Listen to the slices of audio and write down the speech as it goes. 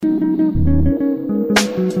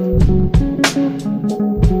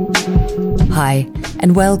Hi,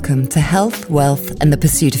 and welcome to Health, Wealth, and the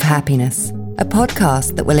Pursuit of Happiness, a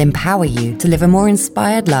podcast that will empower you to live a more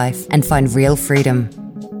inspired life and find real freedom.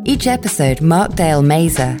 Each episode, Mark Dale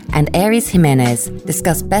Mazer and Aries Jimenez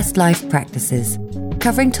discuss best life practices,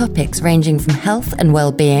 covering topics ranging from health and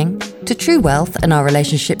well-being, to true wealth and our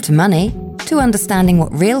relationship to money, to understanding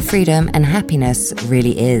what real freedom and happiness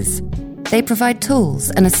really is. They provide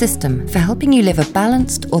tools and a system for helping you live a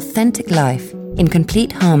balanced, authentic life in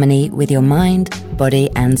complete harmony with your mind, body,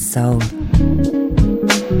 and soul.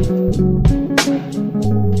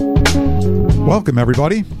 Welcome,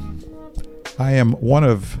 everybody. I am one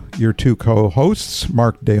of your two co-hosts,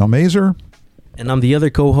 Mark Dale Mazer. And I'm the other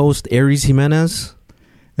co-host, Aries Jimenez.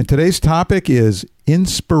 And today's topic is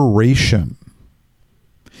inspiration.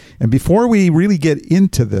 And before we really get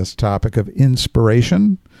into this topic of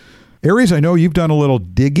inspiration, Aries, I know you've done a little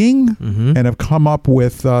digging and have come up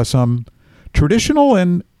with some traditional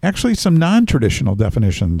and actually some non-traditional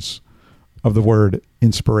definitions of the word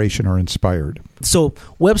inspiration or inspired. So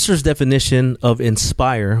Webster's definition of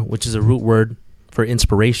inspire, which is a root word for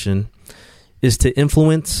inspiration, is to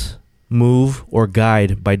influence, move, or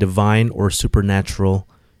guide by divine or supernatural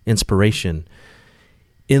inspiration.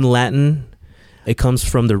 In Latin, it comes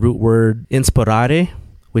from the root word inspirare,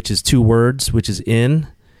 which is two words, which is in,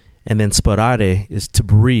 and then spirare is to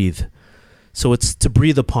breathe. So it's to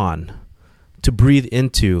breathe upon, to breathe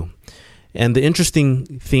into. And the interesting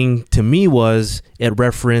thing to me was it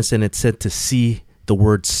referenced and it said to see the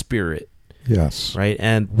word spirit. Yes. Right.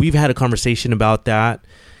 And we've had a conversation about that.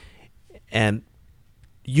 And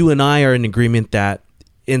you and I are in agreement that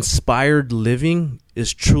inspired living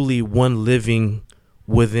is truly one living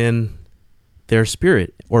within their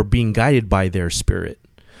spirit or being guided by their spirit.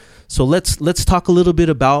 So let's talk a little bit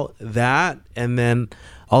about that, and then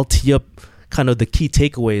I'll tee up kind of the key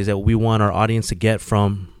takeaways that we want our audience to get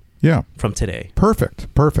from today.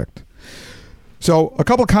 Perfect. So a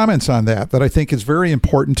couple comments on that I think is very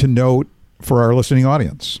important to note for our listening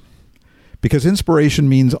audience, because inspiration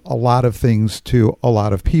means a lot of things to a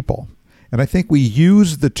lot of people. And I think we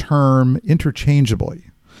use the term interchangeably.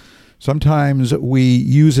 Sometimes we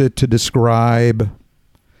use it to describe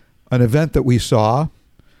an event that we saw.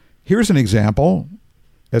 Here's an example.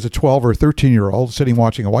 As a 12 or 13-year-old sitting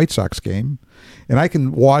watching a White Sox game, and I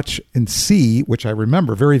can watch and see, which I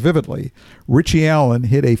remember very vividly, Richie Allen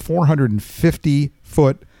hit a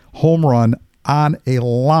 450-foot home run on a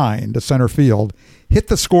line to center field, hit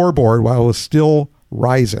the scoreboard while it was still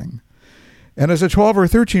rising. And as a 12 or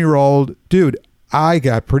 13-year-old, dude, I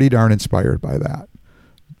got pretty darn inspired by that.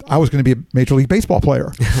 I was going to be a Major League Baseball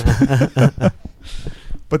player.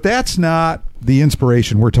 But that's not the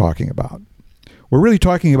inspiration we're talking about. We're really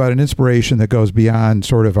talking about an inspiration that goes beyond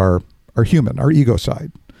sort of our human, our ego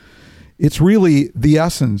side. It's really the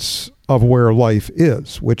essence of where life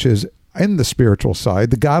is, which is in the spiritual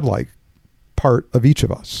side, the godlike part of each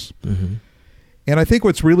of us. Mm-hmm. And I think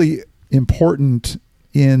what's really important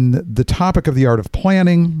in the topic of the art of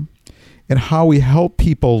planning and how we help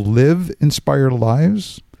people live inspired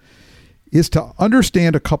lives is to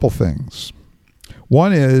understand a couple things.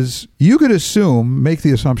 One is, you could make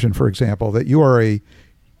the assumption, for example, that you are a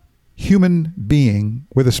human being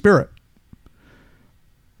with a spirit.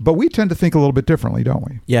 But we tend to think a little bit differently, don't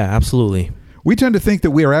we? Yeah, absolutely. We tend to think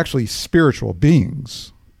that we are actually spiritual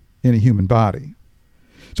beings in a human body.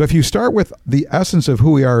 So if you start with the essence of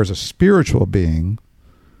who we are as a spiritual being,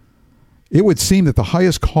 it would seem that the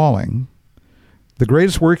highest calling, the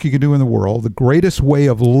greatest work you can do in the world, the greatest way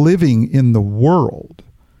of living in the world,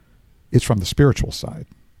 it's from the spiritual side.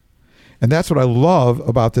 And that's what I love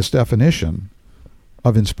about this definition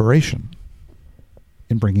of inspiration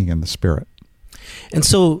in bringing in the spirit. And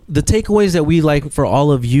so the takeaways that we like for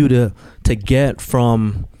all of you to get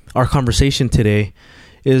from our conversation today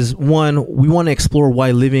is, one, we want to explore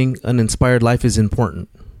why living an inspired life is important.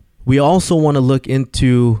 We also want to look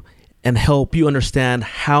into and help you understand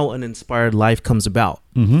how an inspired life comes about.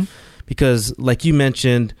 Mm-hmm. Because like you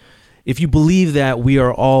mentioned, if you believe that we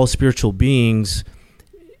are all spiritual beings,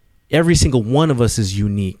 every single one of us is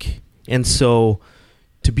unique. And so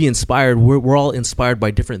to be inspired, we're all inspired by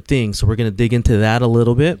different things. So we're going to dig into that a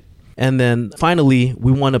little bit. And then finally,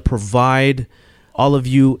 we want to provide all of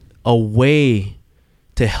you a way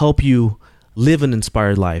to help you live an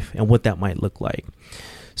inspired life and what that might look like.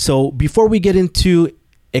 So before we get into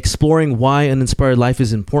exploring why an inspired life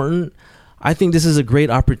is important, I think this is a great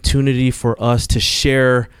opportunity for us to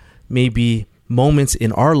share maybe moments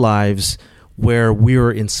in our lives where we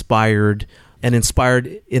were inspired and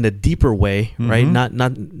inspired in a deeper way, right?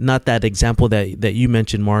 Not that example that you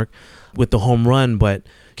mentioned, Mark, with the home run, but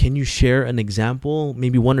can you share an example,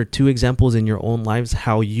 maybe one or two examples in your own lives,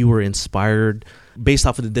 how you were inspired based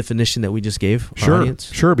off of the definition that we just gave our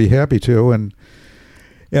audience? Sure, be happy to. And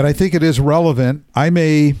I think it is relevant. I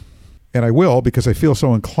may, and I will, because I feel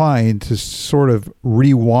so inclined to sort of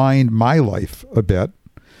rewind my life a bit,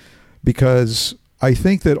 because I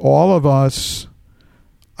think that all of us,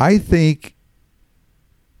 I think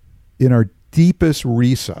in our deepest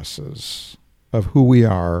recesses of who we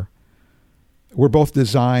are, we're both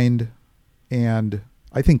designed and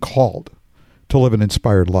I think called to live an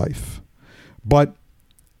inspired life. But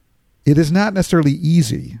it is not necessarily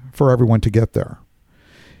easy for everyone to get there.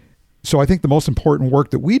 So I think the most important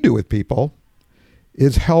work that we do with people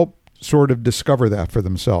is help sort of discover that for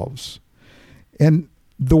themselves. And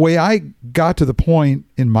the way I got to the point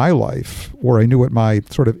in my life where I knew what my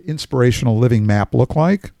sort of inspirational living map looked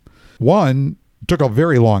like, one, took a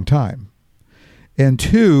very long time. And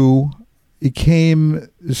two, it came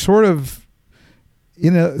sort of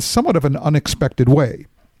in a somewhat of an unexpected way.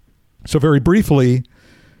 So very briefly,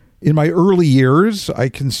 in my early years, I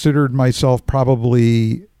considered myself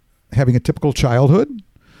probably having a typical childhood.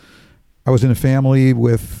 I was in a family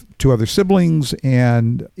with two other siblings,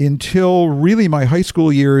 and until really my high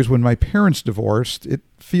school years when my parents divorced, it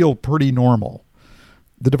felt pretty normal.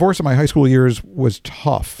 The divorce of my high school years was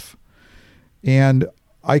tough. And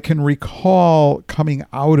I can recall coming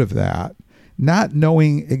out of that, not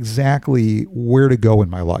knowing exactly where to go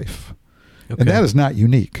in my life. Okay. And that is not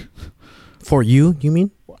unique. For you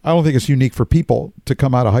mean? I don't think it's unique for people to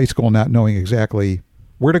come out of high school not knowing exactly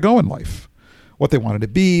where to go in life, what they wanted to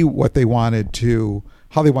be, what they wanted to,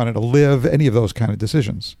 how they wanted to live, any of those kind of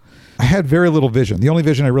decisions. I had very little vision. The only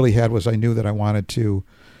vision I really had was I knew that I wanted to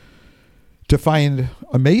find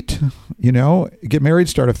a mate, get married,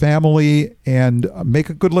 start a family, and make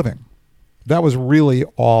a good living. That was really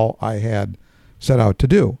all I had set out to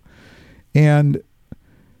do. And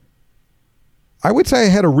I would say I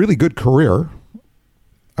had a really good career.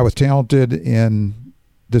 I was talented in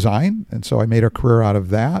design, and so I made a career out of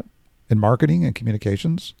that in marketing and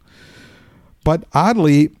communications. But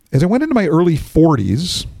oddly, as I went into my early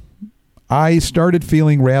 40s, I started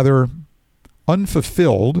feeling rather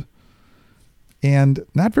unfulfilled and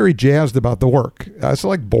not very jazzed about the work. I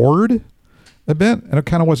was bored a bit, and I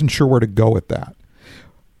kind of wasn't sure where to go with that.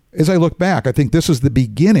 As I look back, I think this is the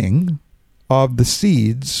beginning of the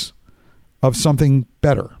seeds of something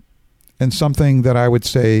better and something that I would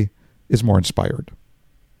say is more inspired.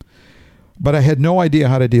 But I had no idea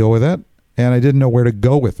how to deal with it, and I didn't know where to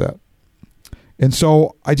go with it. And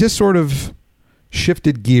so I just sort of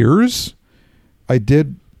shifted gears. I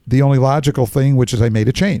did the only logical thing, which is I made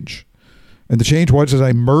a change. And the change was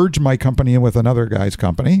I merged my company in with another guy's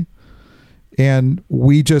company, and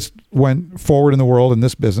we just went forward in the world in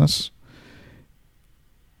this business.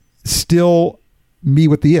 Still me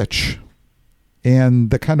with the itch and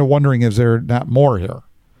the kind of wondering, is there not more here?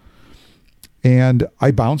 And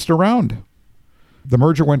I bounced around. The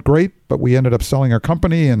merger went great, but we ended up selling our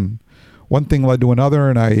company, and one thing led to another,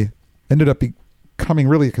 and I ended up becoming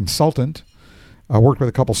really a consultant. I worked with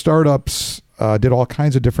a couple startups, did all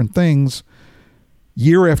kinds of different things.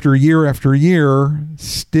 Year after year after year,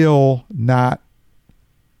 still not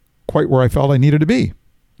quite where I felt I needed to be.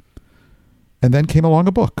 And then came along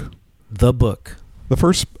a book. The book. The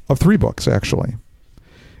first of 3 books, actually.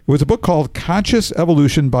 It was a book called Conscious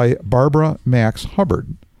Evolution by Barbara Max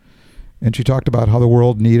Hubbard. And she talked about how the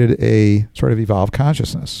world needed a sort of evolved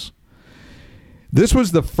consciousness. This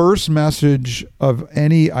was the first message of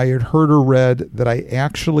any I had heard or read that I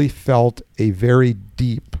actually felt a very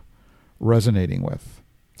deep resonating with.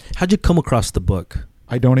 How'd you come across the book?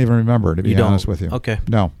 I don't even remember, to be honest with you. Okay.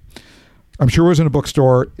 No. I'm sure it was in a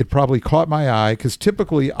bookstore. It probably caught my eye because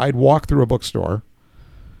typically I'd walk through a bookstore.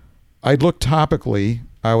 I'd look topically.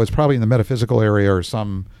 I was probably in the metaphysical area or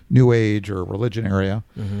some new age or religion area.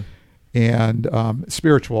 Mm-hmm. And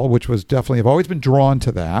spiritual, which was definitely, I've always been drawn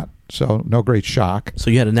to that. So no great shock.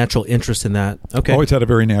 So you had a natural interest in that. Okay. Always had a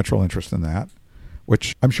very natural interest in that,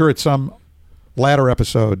 which I'm sure at some latter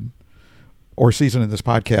episode or season in this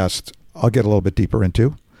podcast, I'll get a little bit deeper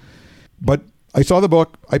into. But I saw the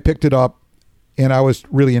book, I picked it up, and I was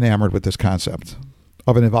really enamored with this concept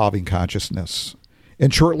of an evolving consciousness.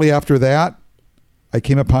 And shortly after that, I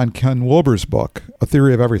came upon Ken Wilber's book, A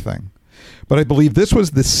Theory of Everything. But I believe this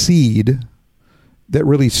was the seed that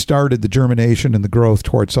really started the germination and the growth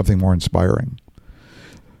towards something more inspiring.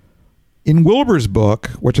 In Wilber's book,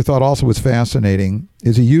 which I thought also was fascinating,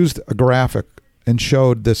 is he used a graphic and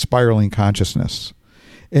showed the spiraling consciousness.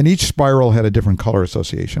 And each spiral had a different color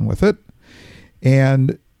association with it.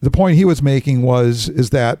 And the point he was making is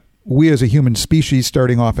that we as a human species,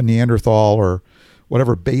 starting off in Neanderthal or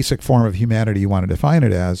whatever basic form of humanity you want to define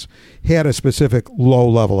it as, had a specific low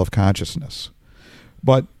level of consciousness.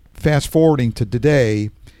 But fast forwarding to today,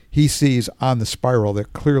 he sees on the spiral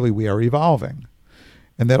that clearly we are evolving,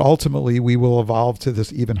 and that ultimately we will evolve to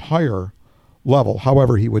this even higher level,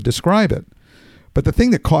 however he would describe it. But the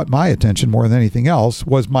thing that caught my attention more than anything else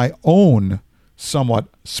was my own somewhat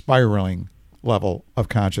spiraling level of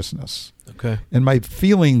consciousness. Okay. And my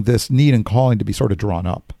feeling this need and calling to be sort of drawn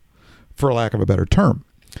up, for lack of a better term.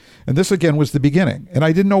 And this, again, was the beginning. And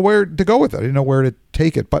I didn't know where to go with it. I didn't know where to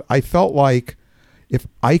take it. But I felt like if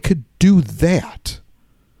I could do that,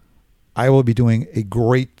 I will be doing a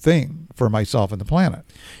great thing for myself and the planet.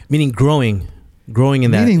 Meaning growing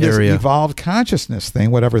in that Meaning area. this evolved consciousness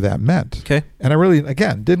thing, whatever that meant. Okay. And I really,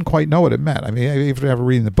 again, didn't quite know what it meant. I mean, even after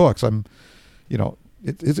reading the books,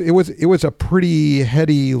 it was a pretty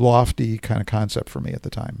heady, lofty kind of concept for me at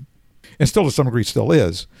the time. And still to some degree still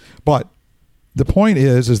is. But the point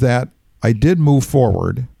is that I did move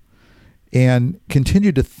forward and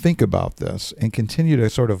continue to think about this and continue to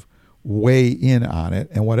sort of weigh in on it.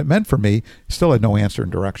 And what it meant for me, still had no answer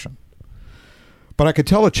and direction. But I could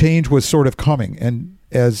tell a change was sort of coming. And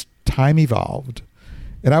as time evolved,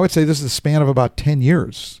 and I would say this is a span of about 10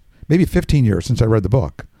 years, maybe 15 years since I read the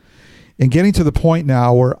book, and getting to the point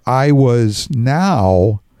now where I was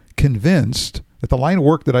now convinced that the line of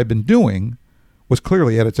work that I've been doing was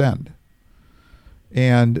clearly at its end.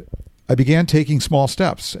 And I began taking small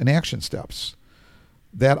steps and action steps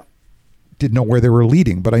that didn't know where they were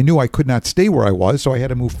leading, but I knew I could not stay where I was, so I had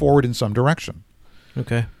to move forward in some direction.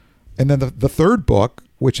 Okay. And then the third book,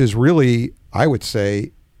 which is really, I would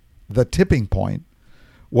say, the tipping point,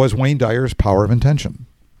 was Wayne Dyer's Power of Intention.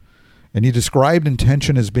 And he described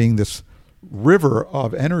intention as being this river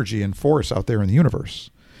of energy and force out there in the universe.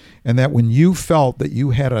 And that when you felt that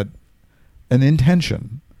you had an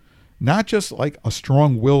intention, not just like a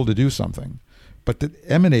strong will to do something, but that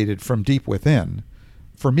emanated from deep within,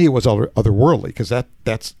 for me it was otherworldly, because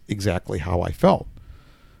that's exactly how I felt.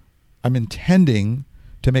 I'm intending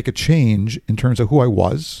to make a change in terms of who I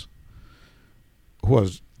was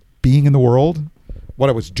being in the world, what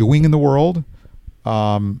I was doing in the world,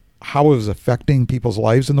 how it was affecting people's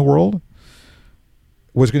lives in the world,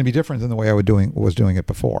 was going to be different than the way I was doing it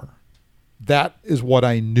before. That is what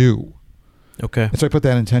I knew. Okay. And so I put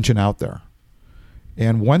that intention out there.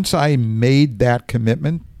 And once I made that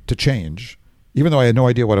commitment to change, even though I had no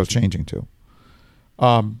idea what I was changing to,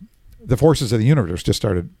 the forces of the universe just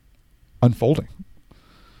started unfolding.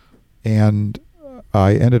 And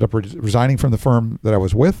I ended up resigning from the firm that I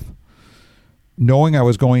was with, knowing I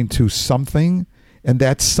was going to something, and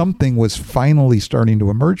that something was finally starting to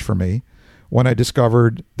emerge for me when I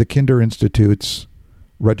discovered the Kinder Institute's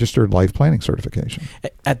registered life planning certification.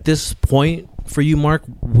 At this point for you, Mark,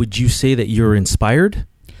 would you say that you're inspired?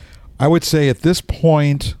 I would say at this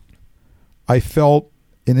point, I felt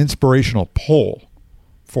an inspirational pull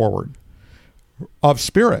forward of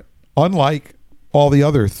spirit, unlike all the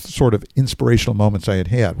other sort of inspirational moments I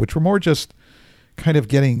had, which were more just kind of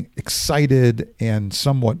getting excited and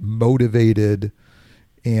somewhat motivated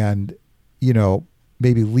and,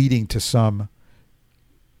 maybe leading to some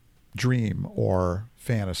dream or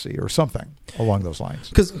fantasy or something along those lines.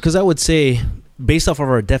 Because I would say, based off of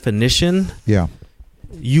our definition, yeah,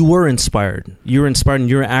 you were inspired. You were inspired, and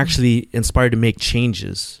you're actually inspired to make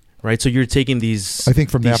changes, right? So you're taking these. I think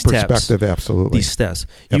from that steps, perspective, absolutely. These steps.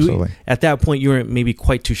 Absolutely. At that point, you weren't maybe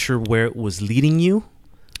quite too sure where it was leading you,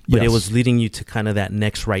 but Yes. it was leading you to kind of that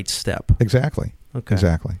next right step. Exactly. Okay.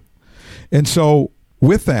 Exactly. And so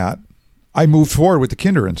with that, I moved forward with the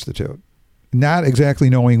Kinder Institute, not exactly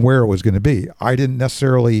knowing where it was going to be. I didn't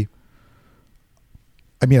necessarily,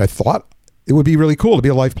 I thought it would be really cool to be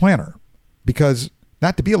a life planner, because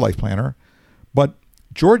not to be a life planner, but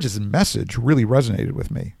George's message really resonated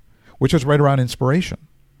with me, which was right around inspiration.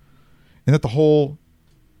 And that the whole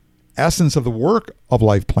essence of the work of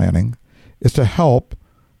life planning is to help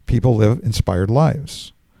people live inspired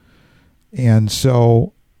lives. And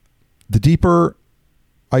so the deeper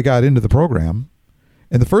I got into the program,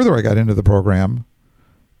 and the further I got into the program,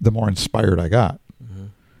 the more inspired I got. Mm-hmm.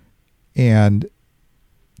 And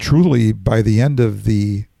truly, by the end of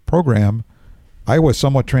the program, I was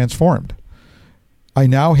somewhat transformed. I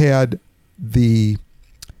now had the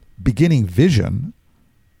beginning vision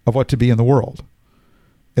of what to be in the world.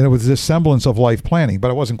 And it was this semblance of life planning, but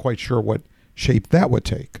I wasn't quite sure what shape that would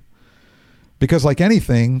take. Because like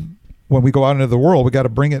anything, when we go out into the world, we got to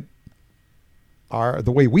bring it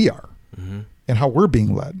the way we are, mm-hmm. and how we're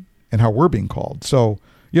being led and how we're being called. So,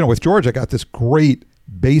 with George, I got this great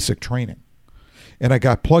basic training. And I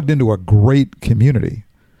got plugged into a great community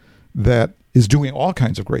that is doing all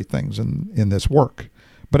kinds of great things in this work.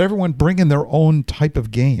 But everyone bringing their own type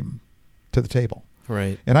of game to the table.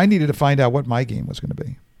 Right. And I needed to find out what my game was going to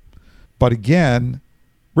be. But again,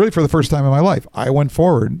 really for the first time in my life, I went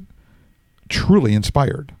forward truly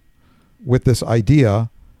inspired with this idea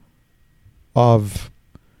of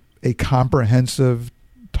a comprehensive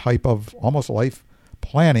type of almost life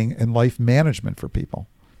planning and life management for people.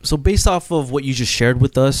 So based off of what you just shared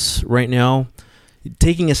with us right now,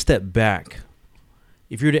 taking a step back,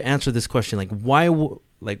 if you were to answer this question, like what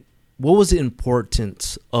was the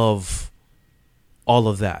importance of all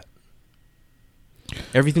of that?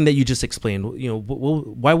 Everything that you just explained,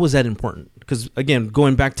 why was that important? Because again,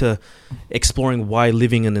 going back to exploring why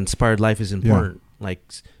living an inspired life is important. Yeah. Like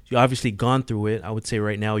you obviously gone through it. I would say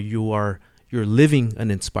right now you're living an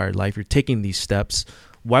inspired life. You're taking these steps.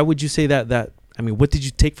 Why would you say that? I mean, what did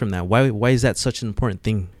you take from that? Why is that such an important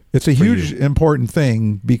thing? It's a huge important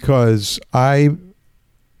thing because I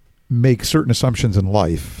make certain assumptions in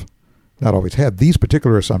life. Not always had these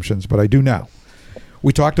particular assumptions, but I do now.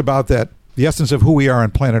 We talked about that the essence of who we are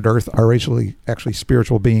on planet Earth are actually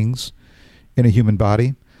spiritual beings in a human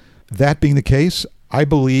body. That being the case, I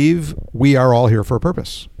believe we are all here for a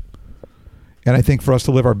purpose. And I think for us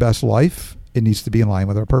to live our best life, it needs to be in line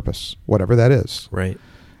with our purpose, whatever that is. Right.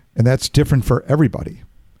 And that's different for everybody.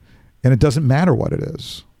 And it doesn't matter what it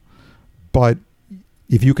is. But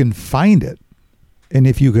if you can find it, and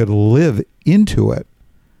if you could live into it,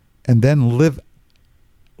 and then live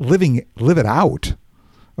it out,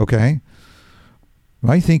 okay?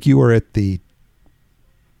 I think you are at the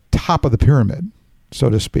top of the pyramid, so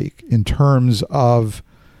to speak, in terms of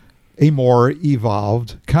a more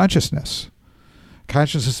evolved consciousness.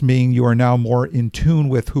 Consciousness meaning you are now more in tune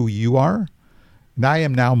with who you are, and I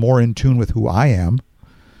am now more in tune with who I am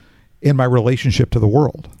in my relationship to the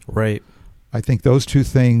world. Right. I think those two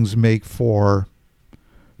things make for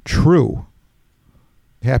true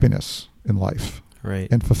happiness in life, right,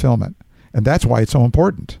 and fulfillment. And that's why it's so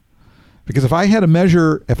important. Because if I had to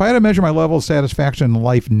measure my level of satisfaction in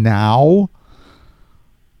life now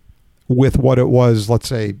with what it was, let's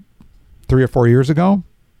say, 3 or 4 years ago,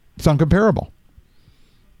 it's uncomparable.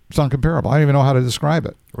 It's uncomparable. I don't even know how to describe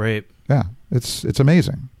it. Right. Yeah, it's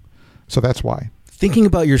amazing. So that's why. Thinking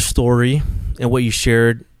about your story and what you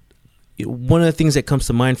shared, one of the things that comes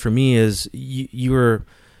to mind for me is you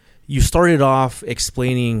started off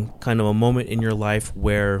explaining kind of a moment in your life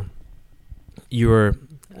where you were,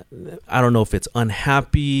 I don't know if it's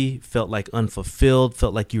unhappy, felt like unfulfilled,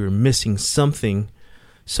 felt like you were missing something.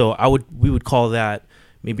 So we would call that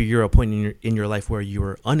maybe you're a point in your life where you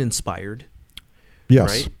were uninspired. Yes.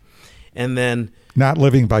 Right? And then not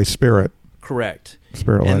living by spirit. Correct.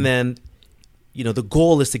 Spirit led. And then, the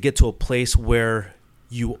goal is to get to a place where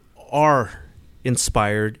you are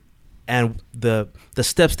inspired, and the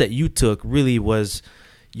steps that you took really was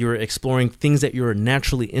you're exploring things that you're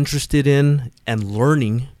naturally interested in and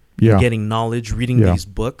learning, getting knowledge, reading these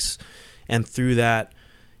books, and through that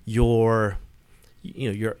you're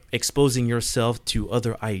exposing yourself to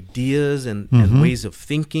other ideas and ways of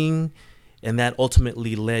thinking, and that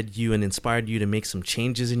ultimately led you and inspired you to make some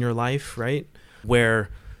changes in your life, right? Where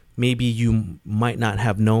maybe you might not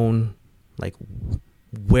have known like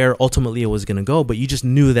where ultimately it was going to go, but you just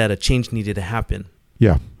knew that a change needed to happen.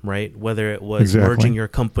 Yeah. Right? Whether it was merging your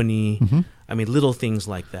company, I mean, little things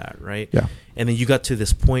like that, right? Yeah. And then you got to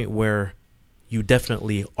this point where you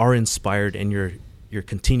definitely are inspired, and you're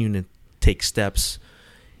continuing to take steps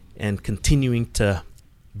and continuing to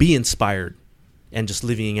be inspired and just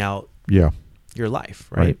living out your life,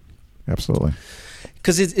 right? Absolutely.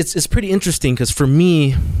 Because it's pretty interesting, because for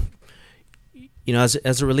me, as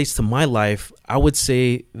it relates to my life, I would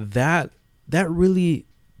say that really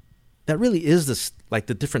is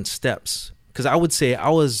the different steps. Because I would say I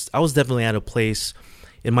was definitely at a place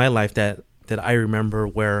in my life that I remember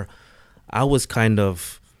where I was kind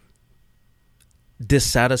of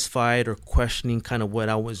dissatisfied or questioning kind of what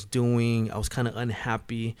I was doing. I was kind of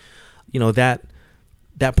unhappy.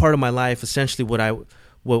 That part of my life, essentially what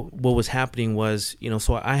was happening was,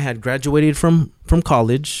 so I had graduated from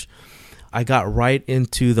college. I got right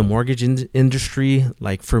into the mortgage industry.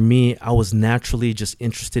 Like for me, I was naturally just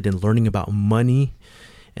interested in learning about money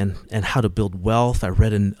and how to build wealth. I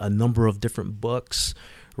read a number of different books,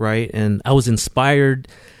 right? And I was inspired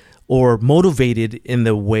or motivated in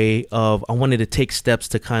the way of I wanted to take steps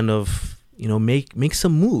to kind of, make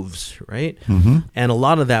some moves, right? And a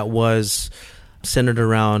lot of that was centered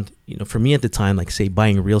around, for me at the time, like say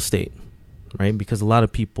buying real estate, right? Because a lot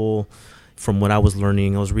of people, from what I was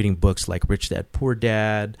learning, I was reading books like Rich Dad, Poor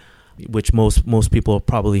Dad. which most people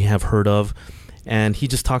probably have heard of. And he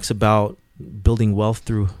just talks about building wealth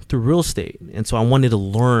through real estate. And so I wanted to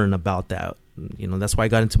learn about that. That's why I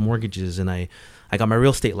got into mortgages, and I got my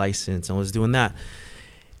real estate license. I was doing that.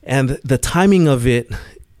 And the timing of it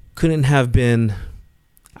couldn't have been,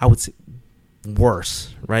 I would say,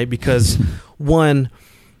 worse, right? Because one,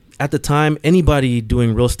 at the time, anybody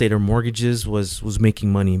doing real estate or mortgages was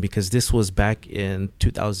making money, because this was back in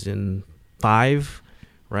 2005,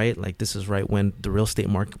 right? Like, this is right when the real estate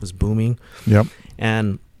market was booming. Yep.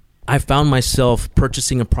 And I found myself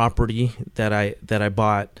purchasing a property that I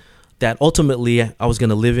bought, that ultimately I was going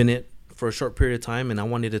to live in it for a short period of time, and I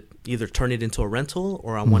wanted to either turn it into a rental,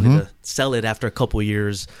 or I wanted to sell it after a couple of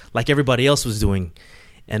years, like everybody else was doing,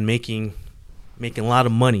 and making a lot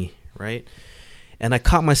of money, right? And I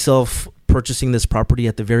caught myself purchasing this property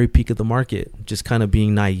at the very peak of the market, just kind of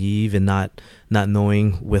being naive and not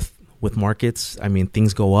knowing with markets. I mean,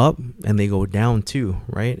 things go up and they go down too,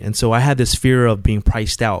 right? And so I had this fear of being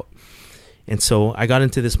priced out. And so I got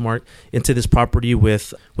into this property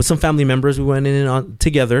with some family members. We went in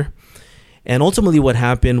together. And ultimately what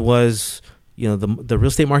happened was, the real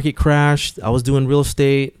estate market crashed. I was doing real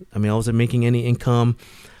estate. I mean, I wasn't making any income.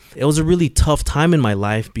 It was a really tough time in my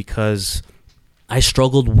life, because I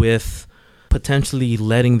struggled with potentially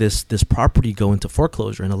letting this property go into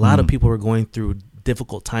foreclosure. And a lot of people were going through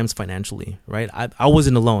difficult times financially, right? I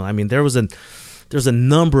wasn't alone. I mean, there's a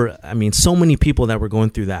number, so many people that were going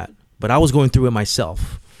through that, but I was going through it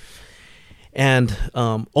myself. And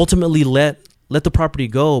ultimately let the property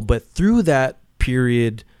go. But through that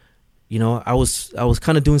period, I was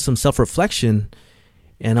kind of doing some self-reflection,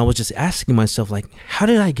 and I was just asking myself, like, how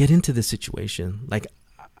did I get into this situation? Like,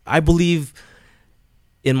 I believe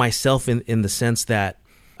in myself in the sense that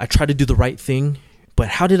I try to do the right thing, but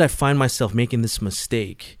how did I find myself making this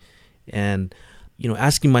mistake? And,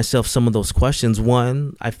 asking myself some of those questions.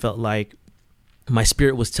 One, I felt like my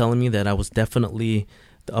spirit was telling me that I was definitely,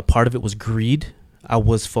 a part of it was greed. I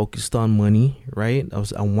was focused on money, right?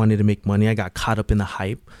 I wanted to make money. I got caught up in the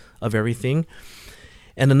hype of everything.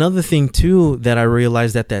 And another thing too that I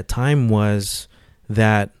realized at that time was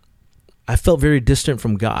that I felt very distant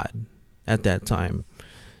from God at that time.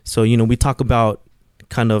 So, we talk about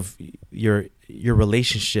kind of your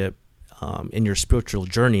relationship in your spiritual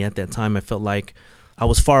journey. At that time, I felt like I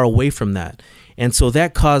was far away from that. And so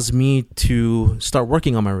that caused me to start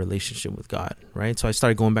working on my relationship with God, right? So I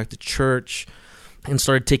started going back to church and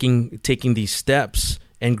started taking these steps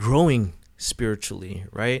and growing spiritually,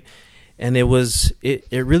 right? And it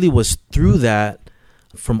really was through that,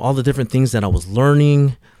 from all the different things that I was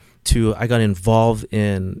learning, to I got involved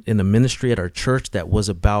in a ministry at our church that was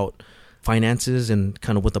about finances and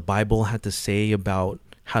kind of what the Bible had to say about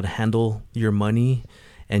how to handle your money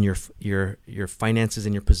and your finances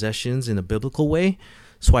and your possessions in a biblical way.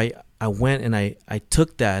 So I went and I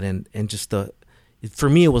took that and just for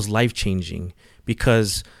me, it was life-changing,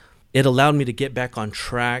 because it allowed me to get back on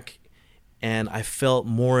track, and I felt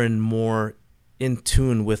more and more in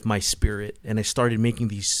tune with my spirit, and I started making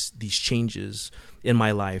these changes in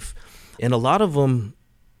my life, and a lot of them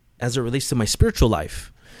as it relates to my spiritual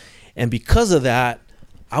life. And because of that,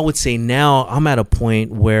 I would say now I'm at a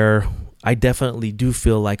point where I definitely do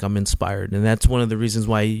feel like I'm inspired, and that's one of the reasons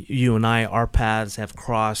why you and our paths have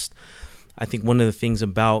crossed. I think one of the things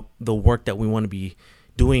about the work that we want to be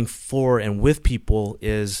doing for and with people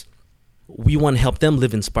is we want to help them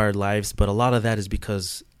live inspired lives, but a lot of that is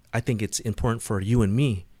because I think it's important for you and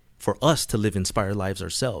me, for us to live inspired lives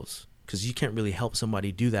ourselves, because you can't really help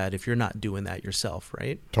somebody do that if you're not doing that yourself,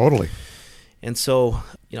 right? Totally. And so,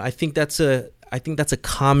 I think that's a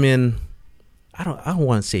common, I don't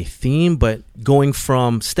want to say theme, but going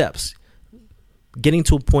from steps, getting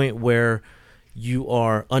to a point where you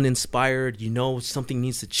are uninspired, something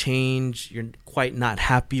needs to change, you're quite not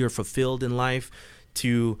happy or fulfilled in life,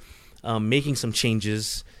 to making some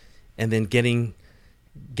changes, and then getting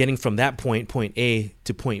from that point A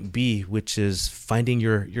to point B, which is finding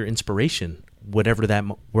your inspiration, wherever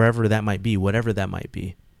that might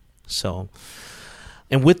be. So,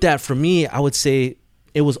 and with that, for me, I would say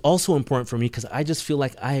it was also important for me because I just feel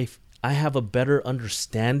like I have a better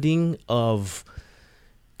understanding of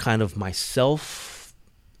kind of myself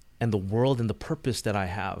and the world and the purpose that I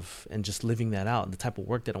have, and just living that out, and the type of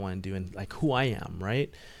work that I want to do, and like who I am, right?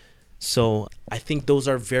 So I think those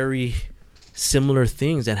are very similar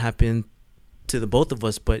things that happen to the both of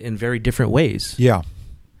us, but in very different ways. Yeah.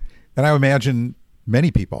 And I imagine many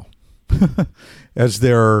people, as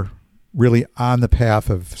they're really on the path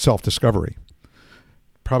of self-discovery,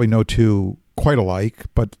 probably no two quite alike,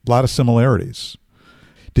 but a lot of similarities.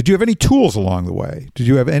 Did you have any tools along the way? Did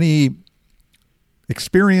you have any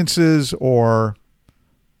experiences or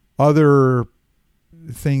other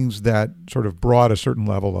things that sort of brought a certain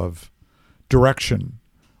level of direction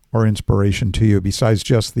or inspiration to you besides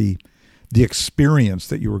just the experience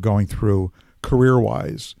that you were going through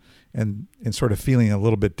career-wise and sort of feeling a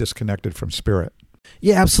little bit disconnected from spirit?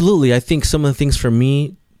 Yeah, absolutely. I think some of the things for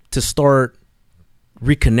me to start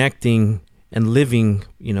reconnecting and living,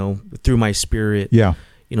 through my spirit. Yeah.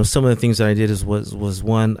 Some of the things that I did was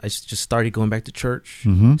one, I just started going back to church.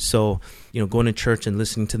 Mm-hmm. So, going to church and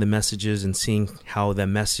listening to the messages and seeing how that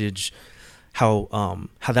message, how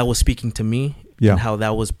that was speaking to me, yeah, and how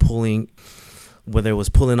that was pulling, whether it was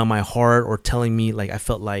pulling on my heart or telling me, like, I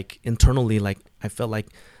felt like internally, like I felt like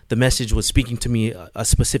the message was speaking to me a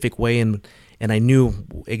specific way, and I knew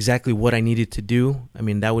exactly what I needed to do. I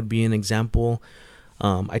mean, that would be an example.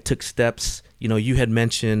 I took steps. You had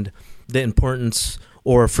mentioned the importance,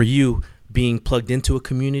 or for you, being plugged into a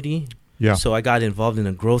community. Yeah. So I got involved in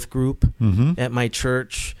a growth group mm-hmm. at my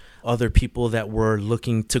church. Other people that were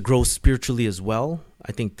looking to grow spiritually as well.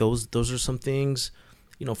 I think those are some things.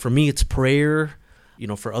 For me, it's prayer.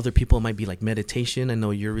 For other people, it might be like meditation. I know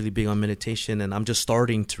you're really big on meditation, and I'm just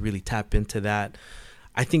starting to really tap into that.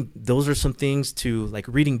 I think those are some things to, like,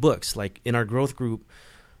 reading books. Like in our growth group,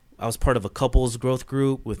 I was part of a couples growth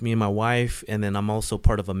group with me and my wife, and then I'm also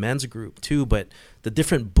part of a men's group too. But the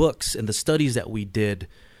different books and the studies that we did,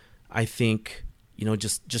 I think,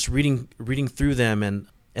 just reading through them and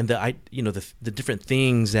the different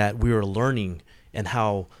things that we were learning and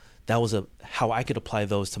how that was how I could apply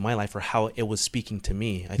those to my life or how it was speaking to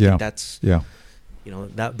me. I think that's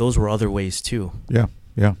that those were other ways too. Yeah,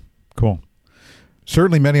 yeah, cool.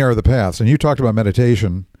 Certainly, many are the paths, and you talked about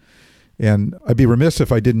meditation. And I'd be remiss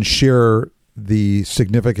if I didn't share the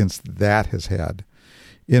significance that has had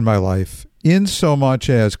in my life, in so much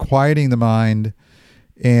as quieting the mind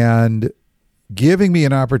and giving me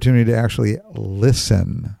an opportunity to actually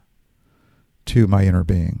listen to my inner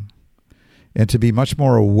being and to be much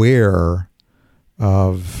more aware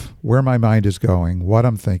of where my mind is going, what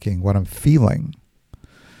I'm thinking, what I'm feeling,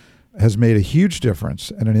 has made a huge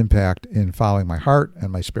difference and an impact in following my heart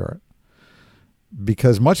and my spirit.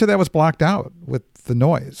 Because much of that was blocked out with the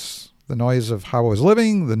noise of how I was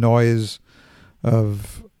living, the noise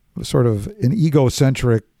of sort of an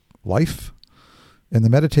egocentric life. And the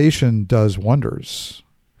meditation does wonders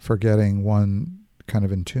for getting one kind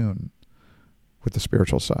of in tune with the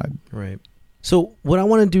spiritual side. Right. So what I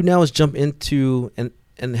want to do now is jump into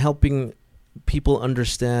and helping people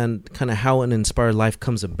understand kind of how an inspired life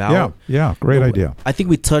comes about. Yeah, great idea. I think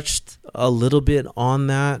we touched a little bit on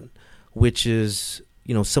that, which is,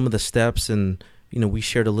 some of the steps, and, we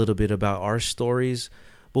shared a little bit about our stories.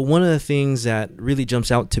 But one of the things that really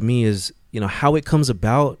jumps out to me is, how it comes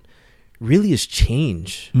about really is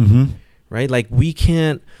change, mm-hmm. right? Like we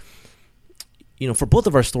can't, for both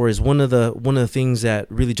of our stories, one of the things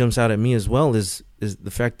that really jumps out at me as well is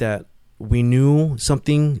the fact that we knew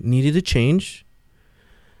something needed to change,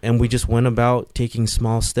 and we just went about taking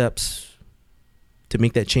small steps to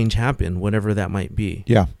make that change happen, whatever that might be.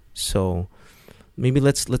 Yeah. So maybe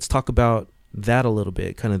let's talk about that a little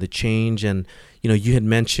bit, kind of the change. And, you had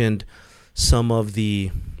mentioned some of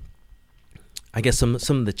the, I guess some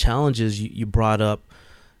of the challenges you brought up,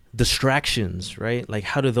 distractions, right? Like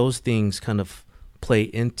how do those things kind of play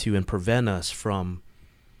into and prevent us from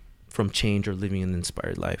change or living an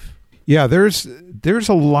inspired life? Yeah, there's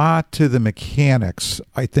a lot to the mechanics,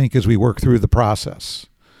 I think, as we work through the process.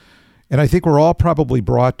 And I think we're all probably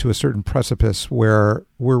brought to a certain precipice where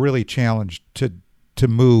we're really challenged to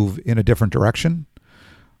move in a different direction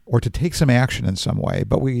or to take some action in some way.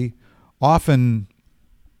 But we often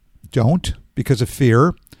don't because of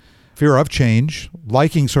fear of change,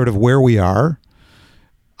 liking sort of where we are.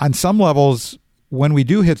 On some levels, when we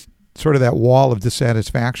do hit sort of that wall of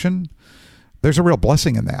dissatisfaction, there's a real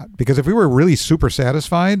blessing in that. Because if we were really super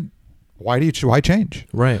satisfied, why change?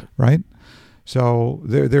 Right. Right? So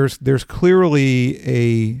there's clearly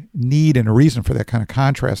a need and a reason for that kind of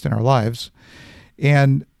contrast in our lives.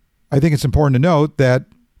 And I think it's important to note that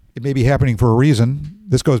it may be happening for a reason.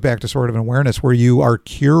 This goes back to sort of an awareness where you are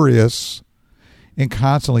curious and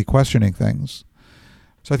constantly questioning things.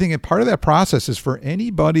 So I think a part of that process is for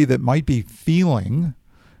anybody that might be feeling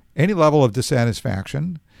any level of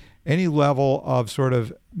dissatisfaction, any level of sort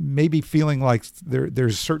of maybe feeling like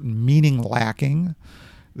there's certain meaning lacking,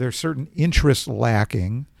 there's certain interest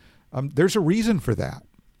lacking. There's a reason for that.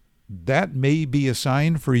 That may be a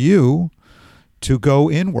sign for you to go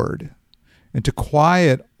inward and to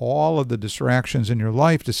quiet all of the distractions in your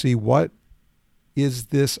life to see what is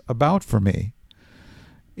this about for me.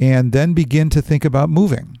 and then begin to think about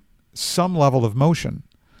moving, some level of motion.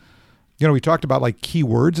 We talked about like key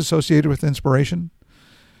words associated with inspiration: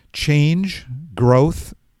 change,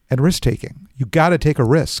 growth, and risk-taking. You got to take a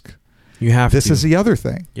risk. You have This to. is the other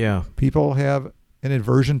thing. Yeah. People have an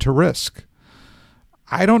aversion to risk.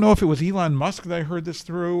 I don't know if it was Elon Musk that I heard this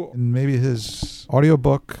through, and maybe his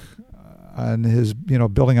audiobook on his,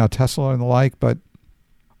 building out Tesla and the like,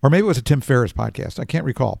 or maybe it was a Tim Ferriss podcast. I can't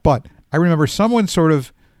recall. But I remember someone sort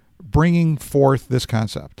of bringing forth this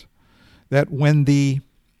concept that when the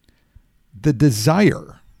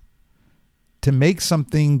desire to make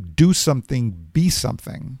something, do something, be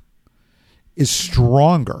something is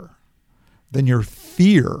stronger than your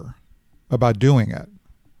fear about doing it,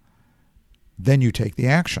 then you take the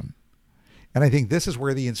action. And I think this is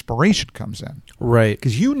where the inspiration comes in. Right.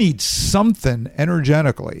 Because you need something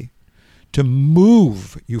energetically to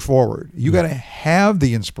move you forward. You got to have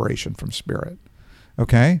the inspiration from spirit.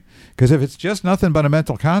 Okay? Because if it's just nothing but a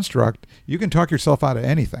mental construct, you can talk yourself out of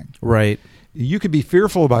anything. Right. You could be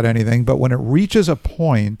fearful about anything, but when it reaches a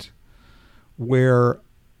point where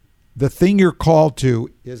the thing you're called to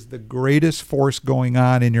is the greatest force going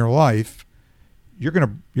on in your life, you're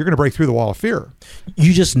gonna break through the wall of fear.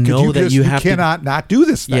 You just know that you have cannot not do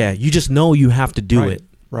this thing. Yeah, you just know you have to do it.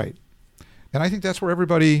 Right. And I think that's where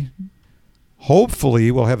everybody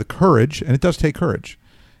hopefully will have the courage, and it does take courage,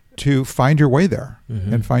 to find your way there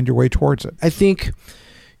and find your way towards it. I think,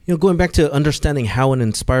 going back to understanding how an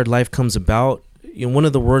inspired life comes about, one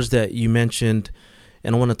of the words that you mentioned,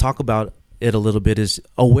 and I want to talk about it a little bit, is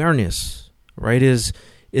awareness, right? Is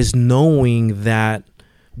knowing that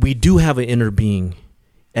we do have an inner being,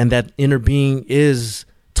 and that inner being is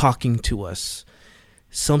talking to us.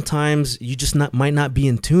 Sometimes you just might not be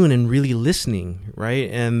in tune and really listening, right?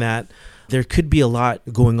 And that there could be a lot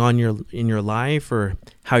going on in your life, or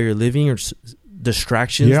how you're living, or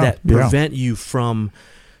distractions that prevent you from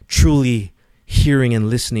truly hearing and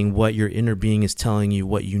listening what your inner being is telling you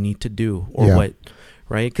what you need to do, or what,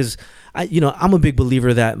 right? Because I'm a big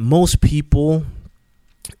believer that most people,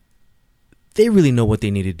 they really know what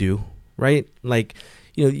they need to do, right? Like,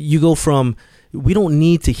 you go from, we don't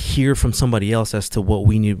need to hear from somebody else as to what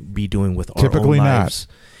we need to be doing with our own lives.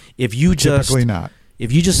 Typically not.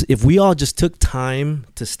 If we all just took time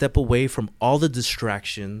to step away from all the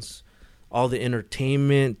distractions, all the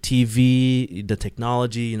entertainment, TV, the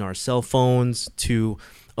technology in our cell phones, to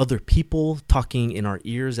other people talking in our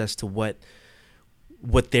ears as to what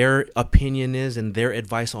their opinion is and their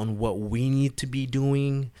advice on what we need to be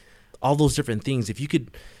doing, all those different things. If you could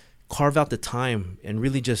carve out the time and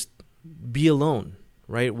really just be alone,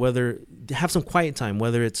 right? Have some quiet time,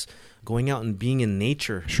 whether it's going out and being in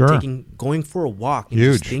nature, going for a walk and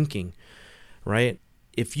just thinking, right?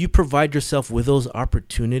 If you provide yourself with those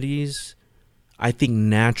opportunities, I think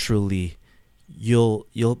naturally you'll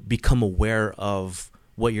become aware of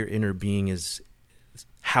what your inner being is,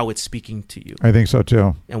 how it's speaking to you. I think so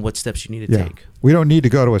too. And what steps you need to take. We don't need to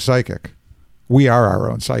go to a psychic. We are our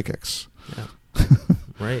own psychics. Yeah.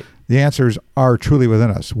 Right. The answers are truly within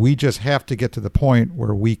us. We just have to get to the point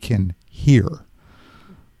where we can hear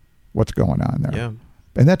what's going on there. Yeah.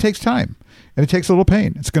 And that takes time. And it takes a little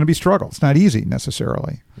pain. It's going to be struggle. It's not easy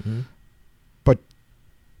necessarily. Mm-hmm. But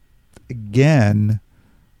again,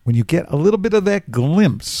 when you get a little bit of that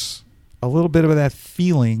glimpse, a little bit of that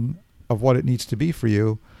feeling of what it needs to be for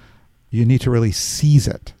you, you need to really seize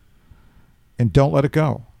it. And don't let it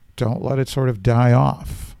go. Don't let it sort of die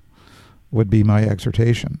off, would be my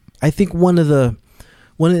exhortation. I think one of the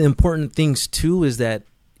important things too is that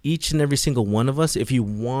each and every single one of us, if you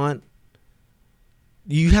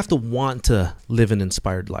have to want to live an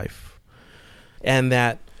inspired life. And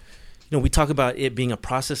that, we talk about it being a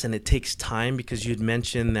process and it takes time, because you'd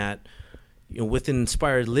mentioned that, with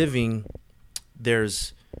inspired living,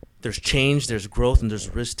 there's change, there's growth, and there's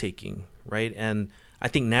risk taking, right? And I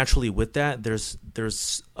think naturally with that,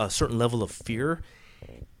 there's a certain level of fear,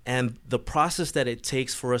 and the process that it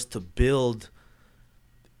takes for us to build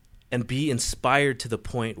and be inspired to the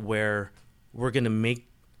point where we're going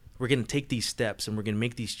to take these steps and we're going to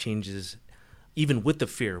make these changes, even with the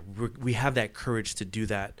fear. We have that courage to do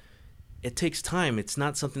that. It takes time. It's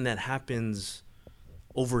not something that happens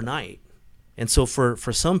overnight. And so for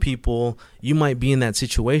some people, you might be in that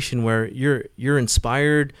situation where you're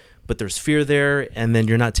inspired, but there's fear there, and then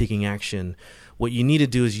you're not taking action. What you need to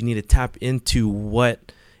do is you need to tap into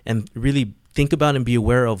and really think about and be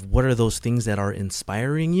aware of what are those things that are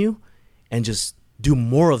inspiring you, and just do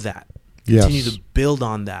more of that. Yes. Continue to build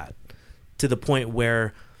on that to the point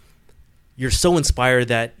where you're so inspired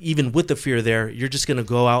that even with the fear there, you're just going to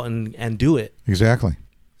go out and do it. Exactly.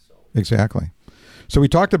 So we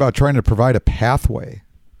talked about trying to provide a pathway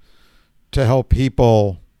to help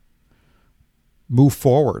people move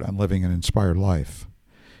forward on living an inspired life.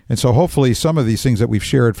 And so hopefully some of these things that we've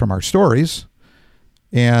shared from our stories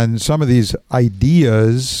and some of these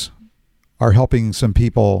ideas are helping some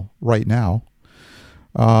people right now.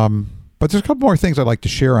 But there's a couple more things I'd like to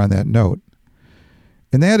share on that note.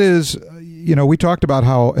 And that is, we talked about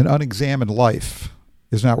how an unexamined life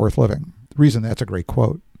is not worth living. The reason that's a great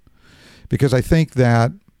quote, because I think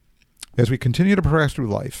that as we continue to progress through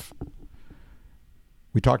life,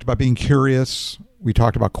 we talked about being curious. We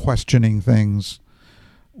talked about questioning things.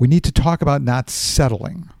 We need to talk about not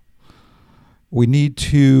settling. We need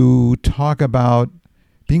to talk about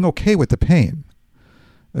being okay with the pain,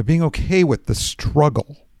 being okay with the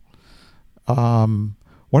struggle. One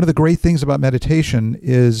of the great things about meditation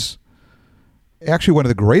is actually one of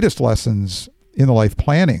the greatest lessons in the life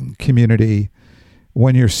planning community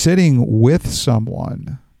when you're sitting with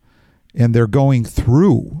someone and they're going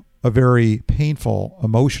through a very painful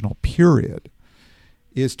emotional period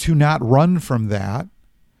is to not run from that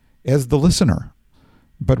as the listener,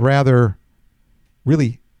 but rather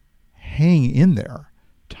really hang in there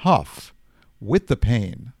tough with the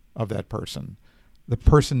pain of that person. The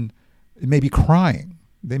person may be crying.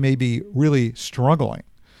 They may be really struggling,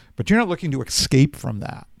 but you're not looking to escape from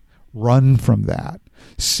that, run from that,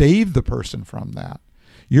 save the person from that.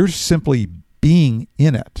 You're simply being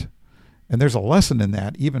in it. And there's a lesson in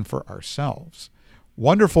that even for ourselves.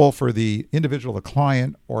 Wonderful for the individual, the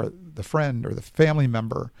client, or the friend, or the family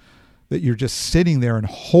member, that you're just sitting there and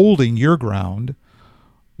holding your ground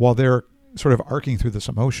while they're sort of arcing through this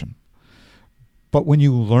emotion. But when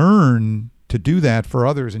you learn to do that for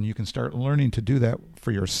others and you can start learning to do that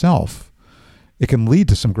for yourself, it can lead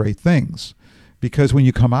to some great things. Because when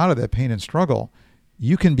you come out of that pain and struggle,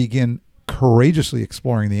 you can begin courageously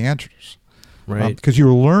exploring the answers. Right. Because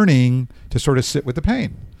you're learning to sort of sit with the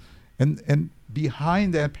pain. And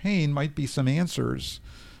behind that pain might be some answers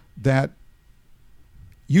that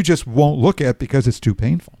you just won't look at because it's too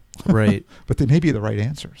painful. Right. But they may be the right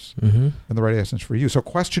answers and the right answers for you. So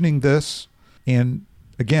questioning this and,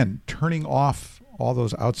 again, turning off all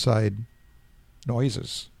those outside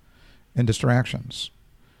noises and distractions.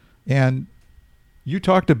 And you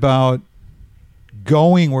talked about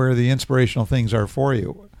going where the inspirational things are for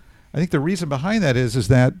you. I think the reason behind that is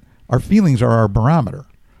that our feelings are our barometer.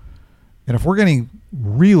 And if we're getting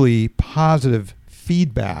really positive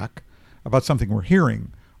feedback about something we're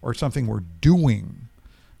hearing or something we're doing,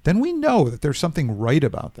 then we know that there's something right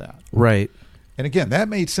about that. Right. And again, that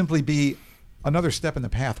may simply be another step in the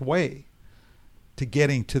pathway to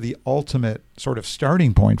getting to the ultimate sort of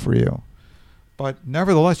starting point for you. But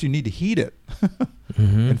nevertheless, you need to heed it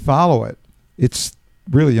and follow it. It's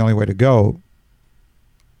really the only way to go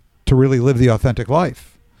to really live the authentic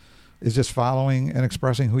life, is just following and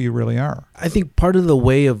expressing who you really are. I think part of the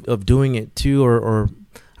way of doing it too, or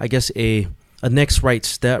I guess a next right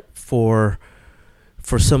step for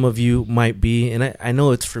some of you might be, and I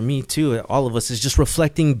know it's for me too, all of us, is just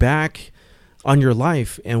reflecting back on your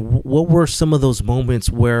life and what were some of those moments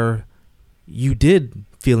where you did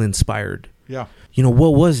feel inspired. Yeah.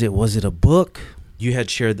 What was it? Was it a book? You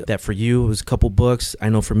had shared that for you. It was a couple books. I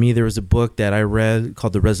know for me, there was a book that I read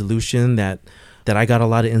called The Resolution that I got a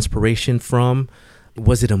lot of inspiration from.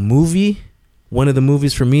 Was it a movie? One of the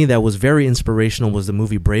movies for me that was very inspirational was the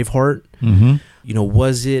movie Braveheart.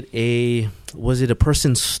 Was it a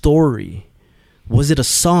person's story? Was it a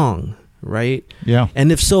song? Right? Yeah.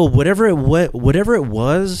 And if so, whatever it was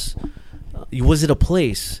it a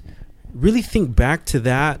place? Really think back to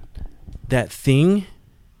that thing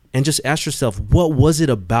and just ask yourself, what was it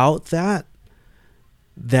about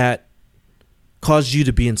that caused you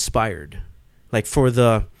to be inspired? Like for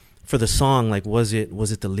the song, like was it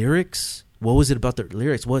the lyrics? What was it about the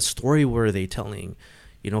lyrics? What story were they telling?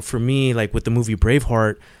 For me, like with the movie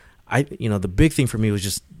Braveheart, the big thing for me was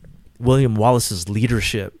just William Wallace's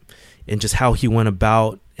leadership and just how he went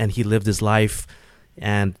about and he lived his life,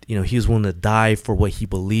 and he was willing to die for what he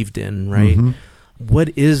believed in, right?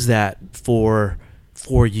 What is that for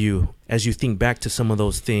you as you think back to some of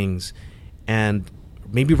those things, and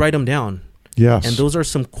maybe write them down? Yes. And those are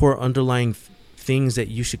some core underlying things that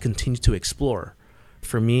you should continue to explore.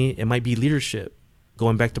 For me, it might be leadership.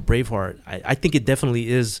 Going back to Braveheart, I think it definitely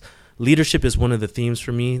is. Leadership is one of the themes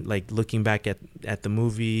for me, like looking back at the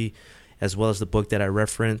movie as well as the book that I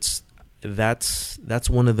referenced. That's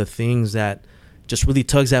one of the things that just really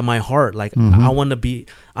tugs at my heart. Like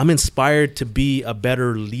I'm inspired to be a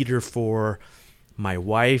better leader for my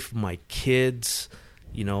wife, my kids,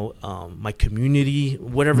 my community,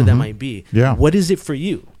 whatever that might be. Yeah. What is it for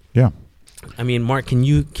you? Yeah. I mean, Mark, can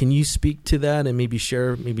you speak to that and maybe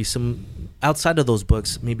share maybe some outside of those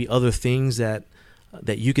books, maybe other things that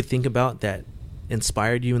you could think about that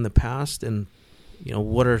inspired you in the past, and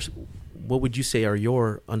what would you say are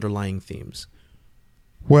your underlying themes?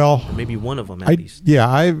 Well, or maybe one of them at least.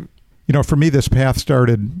 Yeah, for me, this path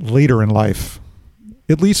started later in life.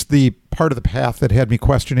 At least the part of the path that had me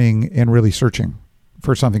questioning and really searching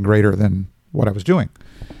for something greater than what I was doing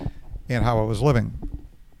and how I was living.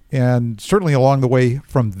 And certainly along the way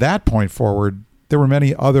from that point forward, there were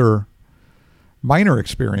many other minor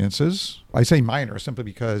experiences. I say minor simply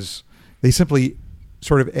because they simply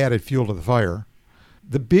sort of added fuel to the fire.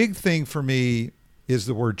 The big thing for me is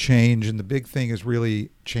the word change, and the big thing is really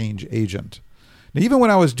change agent. Now, even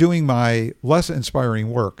when I was doing my less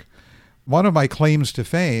inspiring work, one of my claims to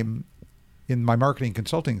fame in my marketing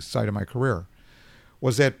consulting side of my career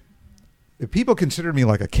was that if people considered me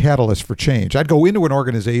like a catalyst for change, I'd go into an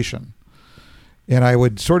organization and I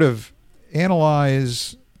would sort of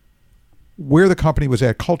analyze where the company was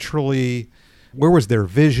at culturally, where was their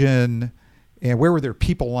vision, and where were their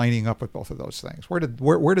people lining up with both of those things? Where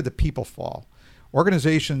did the people fall?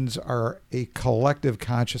 Organizations are a collective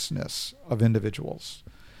consciousness of individuals.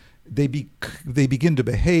 They begin to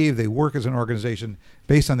behave, they work as an organization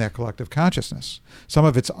based on that collective consciousness. Some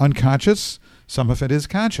of it's unconscious, some of it is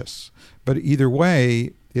conscious. But either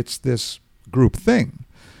way, it's this group thing.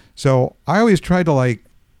 So I always try to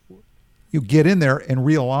get in there and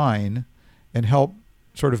realign and help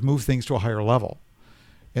sort of move things to a higher level.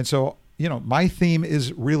 And so, my theme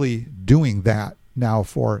is really doing that now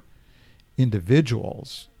for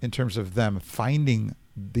individuals in terms of them finding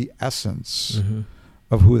the essence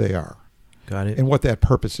of who they are. Got it. And what that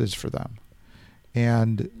purpose is for them.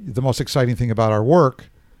 And the most exciting thing about our work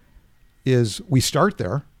is we start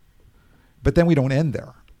there, but then we don't end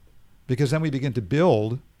there, because then we begin to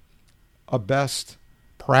build a best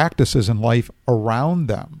practices in life around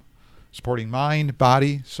them, supporting mind,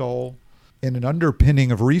 body, soul, and an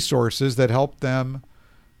underpinning of resources that help them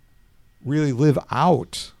really live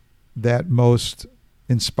out that most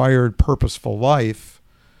inspired, purposeful life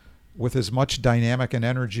with as much dynamic and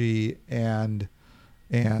energy and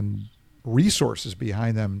resources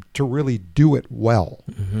behind them to really do it well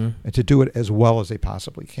and to do it as well as they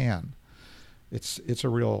possibly can. It's a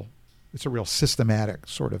real systematic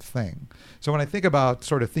sort of thing. So when I think about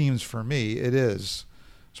sort of themes for me, it is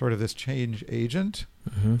sort of this change agent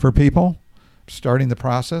for people, starting the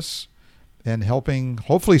process and helping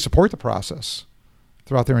hopefully support the process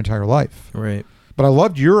throughout their entire life. Right. But I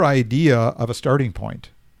loved your idea of a starting point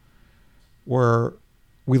where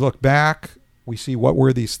we look back, we see what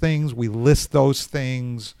were these things, we list those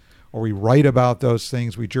things, or we write about those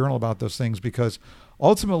things, we journal about those things, because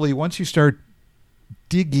ultimately once you start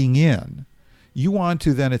digging in, you want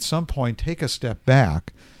to then at some point take a step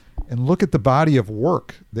back and look at the body of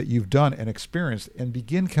work that you've done and experienced and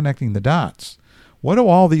begin connecting the dots. What do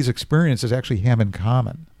all these experiences actually have in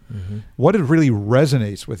common? What it really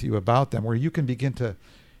resonates with you about them, where you can begin to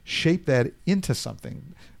shape that into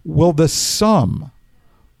something? Will the sum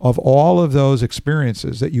of all of those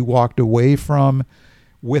experiences that you walked away from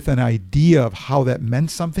with an idea of how that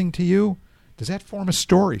meant something to you, does that form a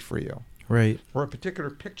story for you? Right. Or a particular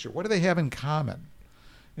picture? What do they have in common?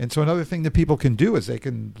 And so another thing that people can do is they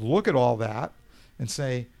can look at all that and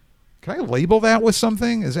say, can I label that with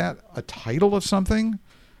something? Is that a title of something?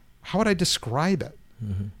 How would I describe it?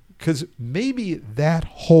 Because maybe that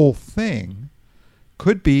whole thing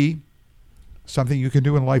could be something you can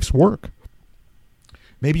do in life's work.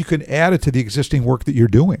 Maybe you can add it to the existing work that you're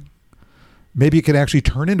doing. Maybe it can actually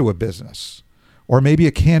turn into a business, or maybe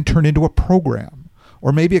it can turn into a program,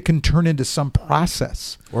 or maybe it can turn into some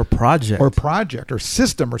process or project or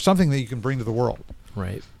system or something that you can bring to the world.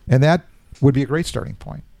 Right. And that would be a great starting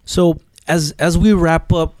point. So as we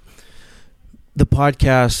wrap up the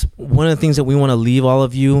podcast, one of the things that we want to leave all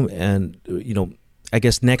of you, and I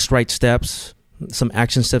guess next right steps, some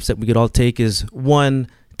action steps that we could all take is, one,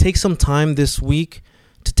 take some time this week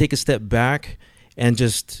to take a step back and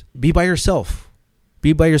just be by yourself.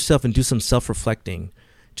 Be by yourself and do some self-reflecting.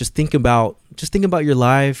 Just think about your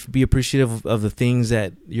life. Be appreciative of the things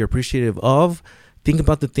that you're appreciative of. Think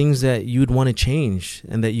about the things that you'd want to change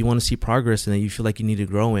and that you want to see progress and that you feel like you need to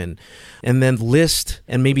grow in. And then list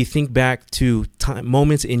and maybe think back to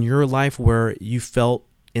moments in your life where you felt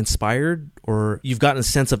inspired or you've gotten a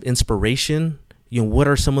sense of inspiration. What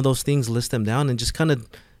are some of those things? List them down and just kind of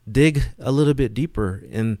dig a little bit deeper.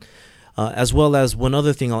 And as well as one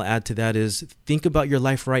other thing I'll add to that is think about your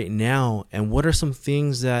life right now and what are some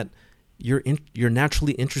things that you're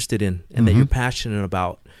naturally interested in and that you're passionate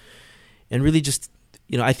about. And really just,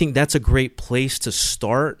 I think that's a great place to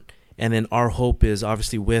start. And then our hope is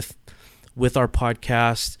obviously with our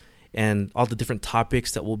podcast and all the different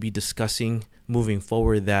topics that we'll be discussing moving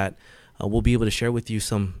forward, that we'll be able to share with you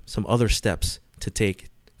some other steps to take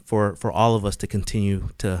for all of us to continue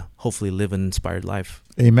to hopefully live an inspired life.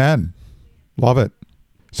 Amen. Love it.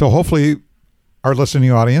 So hopefully our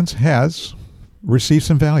listening audience has received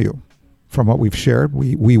some value from what we've shared.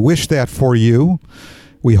 We wish that for you.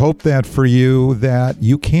 We hope that for you, that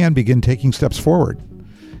you can begin taking steps forward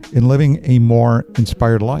in living a more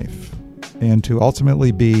inspired life and to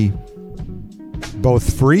ultimately be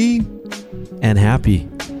both free and happy.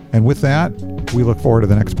 And with that, we look forward to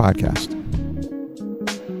the next podcast.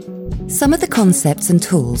 Some of the concepts and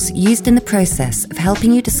tools used in the process of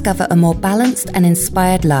helping you discover a more balanced and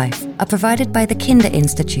inspired life are provided by the Kinder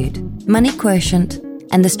Institute, Money Quotient,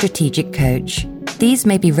 and the Strategic Coach. These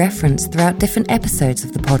may be referenced throughout different episodes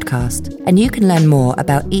of the podcast, and you can learn more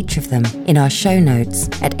about each of them in our show notes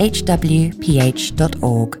at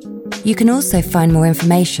hwph.org. You can also find more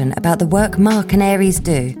information about the work Mark and Aries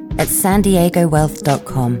do at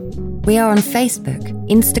sandiegowealth.com. We are on Facebook,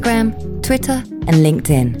 Instagram, Twitter, and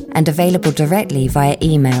LinkedIn, and available directly via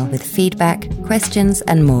email with feedback, questions,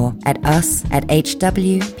 and more at us@hwph.org.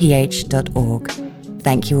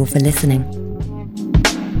 Thank you all for listening.